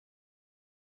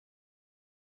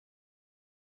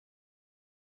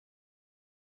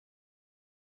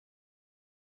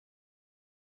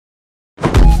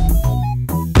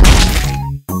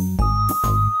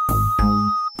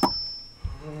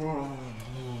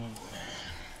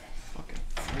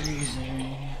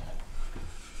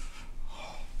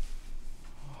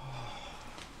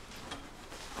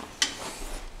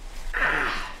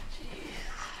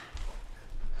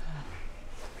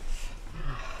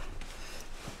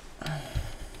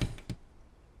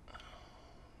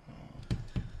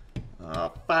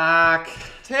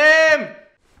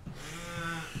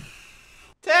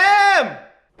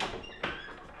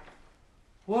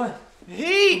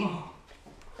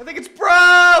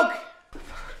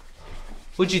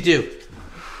What'd you do?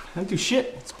 I didn't do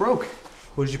shit. It's broke.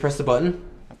 What did you press the button?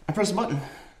 I pressed a button.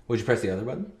 What'd you press the other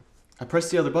button? I pressed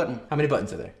the other button. How many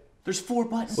buttons are there? There's 4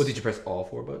 buttons. Well, did you press all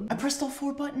 4 buttons? I pressed all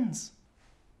 4 buttons.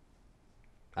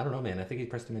 I don't know, man. I think you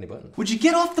pressed too many buttons. Would you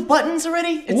get off the buttons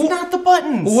already? It's not the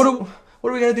buttons. Well, what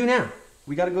are we gonna do now?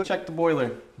 We gotta go check the boiler.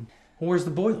 Well, where's the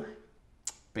boiler?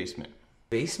 Basement.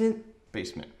 Basement?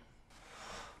 Basement.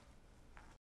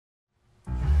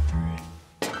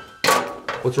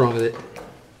 What's wrong with it?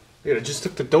 Dude, I just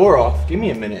took the door off. Give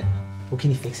me a minute. Well, can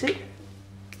you fix it?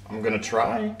 I'm gonna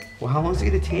try. Well, how long is it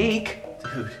gonna take?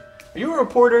 Dude, are you a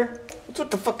reporter? What's with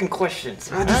the fucking questions?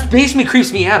 This basement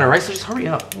creeps me out, alright? So just hurry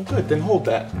up. Well, good, then hold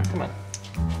that. Right, come on.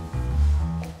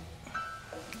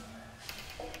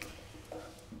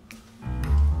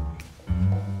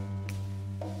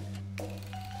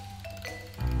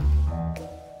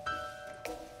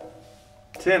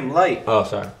 Tim, light. Oh,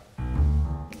 sorry.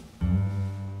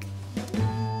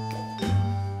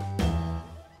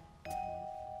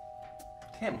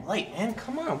 Tim, light, man.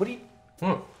 Come on. What are you...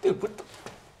 Dude, what the...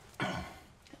 God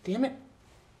damn it.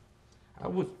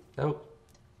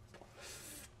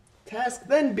 Task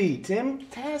then be, Tim.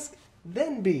 Task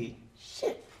then be.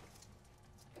 Shit.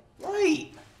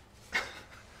 Light.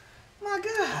 My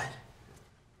God.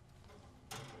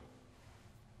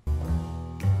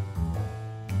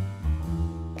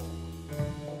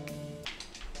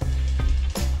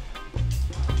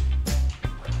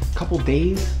 Couple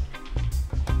days.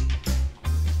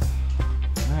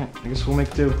 Alright, I guess we'll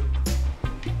make do.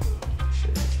 Shit,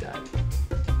 it's died.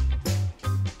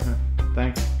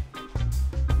 Thanks.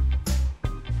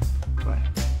 Bye.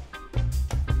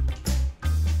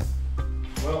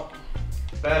 Well,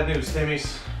 bad news,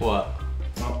 Timmy's. What?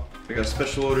 Well, I got a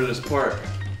special order this part.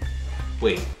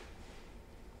 Wait.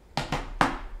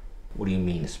 What do you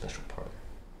mean a special part?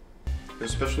 Got a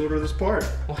special order this part.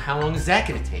 Well, how long is that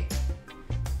gonna take?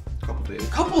 Couple days.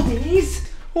 Couple days?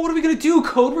 Well, what are we gonna do,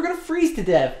 Code? We're gonna freeze to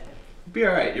death. Be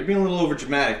alright, you're being a little over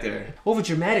dramatic there. Over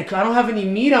dramatic? I don't have any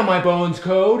meat on my bones,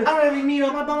 Code. I don't have any meat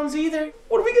on my bones either.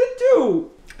 What are we gonna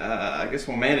do? I guess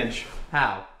we'll manage.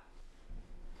 How?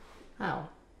 How?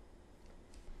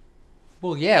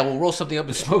 Well, yeah, we'll roll something up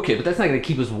and smoke it, but that's not gonna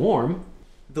keep us warm.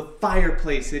 The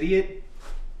fireplace, idiot.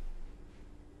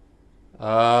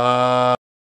 So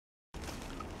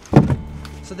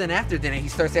then after dinner, he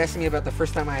starts asking me about the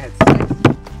first time I had sex.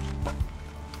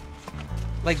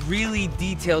 Like really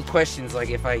detailed questions,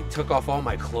 like if I took off all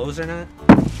my clothes or not.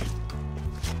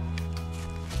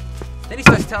 Then he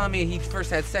starts telling me he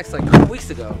first had sex like a couple weeks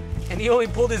ago, and he only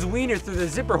pulled his wiener through the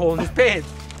zipper hole in his pants.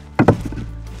 What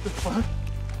the fuck?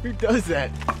 Who does that?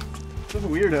 What a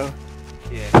weirdo.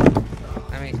 Yeah.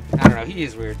 I mean, I don't know, he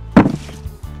is weird.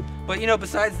 But you know,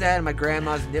 besides that and my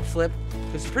grandma's nip slip,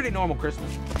 it's a pretty normal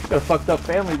Christmas. Got a fucked up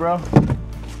family, bro.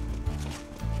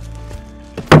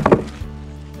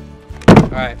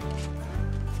 Alright.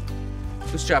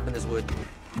 Who's chopping this wood?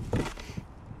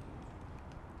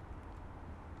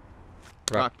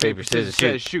 Rock, paper, scissors,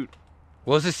 shoot. Shoot.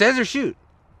 Well, is it says or shoot?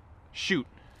 Shoot.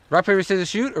 Rock, paper, scissors,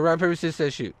 shoot, or rock, paper, scissors,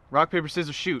 says shoot? Rock, paper,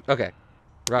 scissors, shoot. Okay.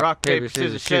 Rock, paper,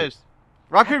 scissors, shoot.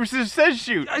 Rock, paper, scissors, says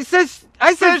shoot. I said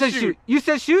says shoot. You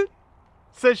said shoot?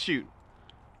 Says shoot.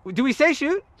 Do we say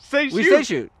shoot? Say shoot. We say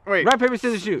shoot. Wait. Rock, paper,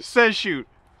 scissors, shoot. Says shoot.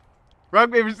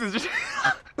 Rock, paper, scissors.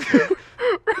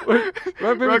 Rock,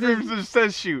 paper, scissors,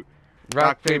 says shoot.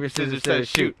 Rock, paper, scissors, says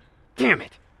shoot. Damn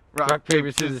it. Rock,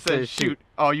 paper, scissors, says shoot.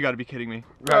 Oh, you gotta be kidding me.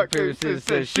 Rock, paper, scissors,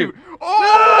 says shoot.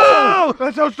 Oh!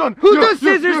 That's how it's done. Who does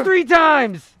scissors 3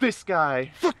 times? This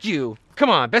guy. Fuck you. Come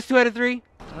on, best 2 out of 3.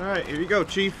 Alright, here you go,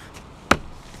 Chief.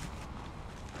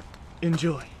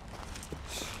 Enjoy.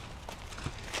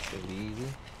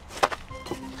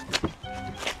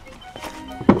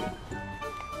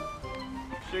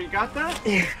 Sure you got that?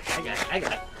 Yeah, I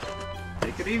got it.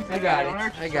 Take it easy. I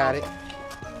got it.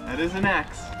 That is an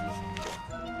axe.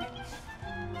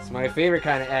 It's my favorite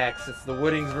kind of axe. It's the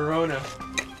Woodings Verona.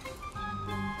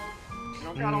 You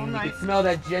don't got all You night. can smell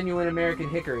that genuine American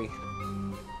hickory.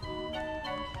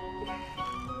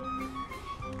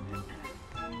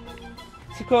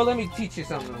 See, Cole, let me teach you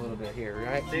something a little bit here,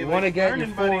 right? You want to get your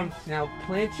form. Now,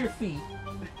 plant your feet.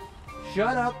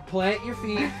 Shut up, plant your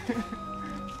feet.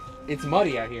 It's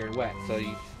muddy out here and wet, so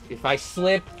if I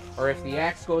slip or if the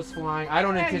axe goes flying, I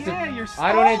don't anticipate. Yeah, you're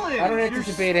I don't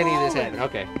anticipate any of this happening.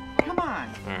 Okay. Come on.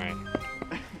 All right.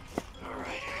 All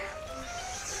right.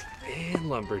 And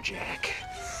lumberjack.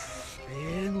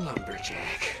 And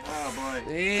lumberjack. Oh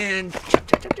boy. And. What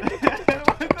the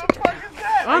fuck is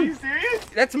that? Are you serious?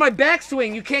 That's my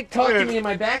backswing. You can't talk to me in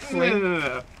my backswing.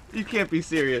 No. You can't be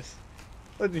serious.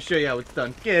 Let me show you how it's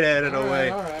done. Get out of the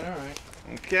way. All right.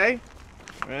 Okay.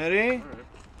 Ready? Right.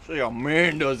 Show you how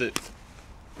man does it.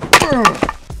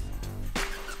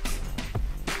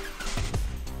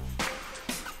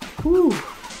 Whew.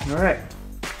 Alright.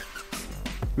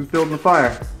 Who's building the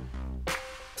fire?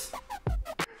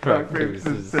 Rock, paper,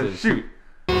 scissors, shoot.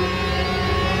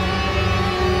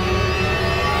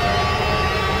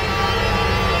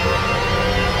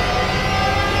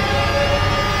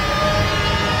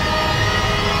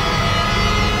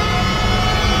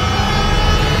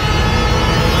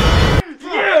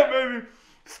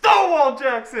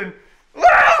 Jackson!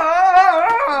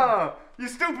 Ah! You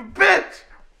stupid bitch!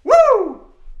 Woo!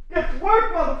 Get to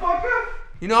work, motherfucker!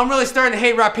 You know, I'm really starting to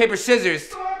hate rock, paper, scissors.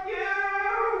 Fuck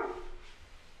you!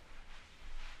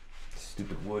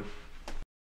 Stupid wood.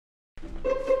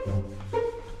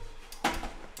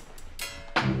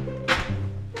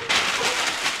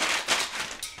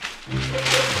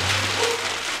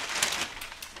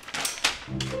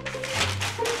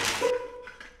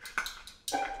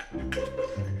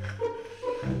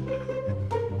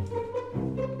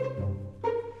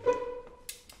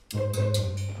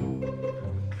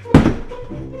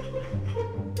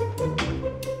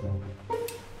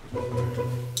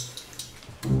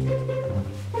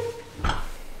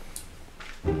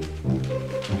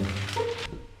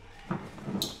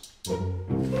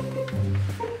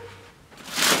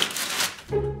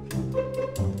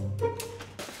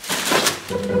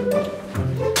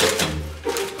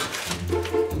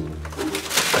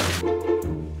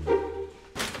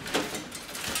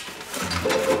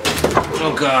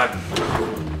 Oh God.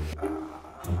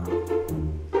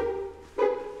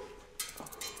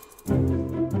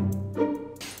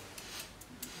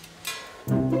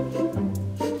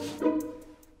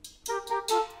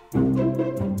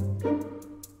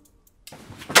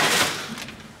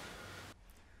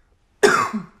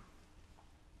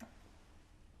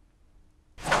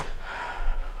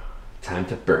 Time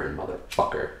to burn,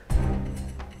 motherfucker.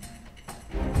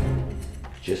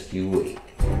 Just you wait.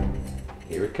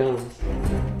 Here it comes.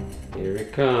 Here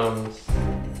it comes.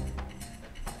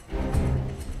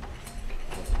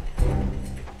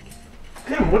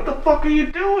 Tim, what the fuck are you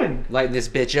doing? Lighting this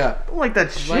bitch up. I don't like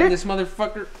that shit. Lighting this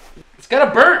motherfucker. It's gotta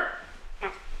burn!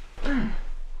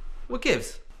 What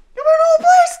gives? You burned the whole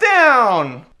place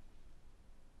down!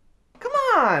 Come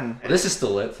on! This is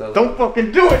still lit, so. Don't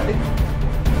fucking do it!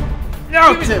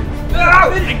 No, Tim! No!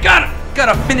 I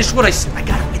gotta finish what I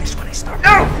gotta finish what I started.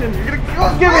 No! Tim, you're gonna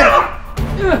go give me it!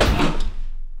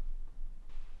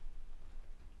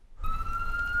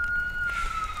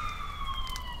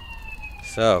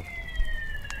 So,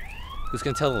 who's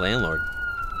gonna tell the landlord?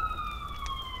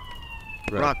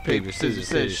 Rock, paper,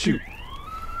 scissors, shoot.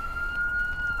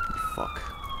 Fuck.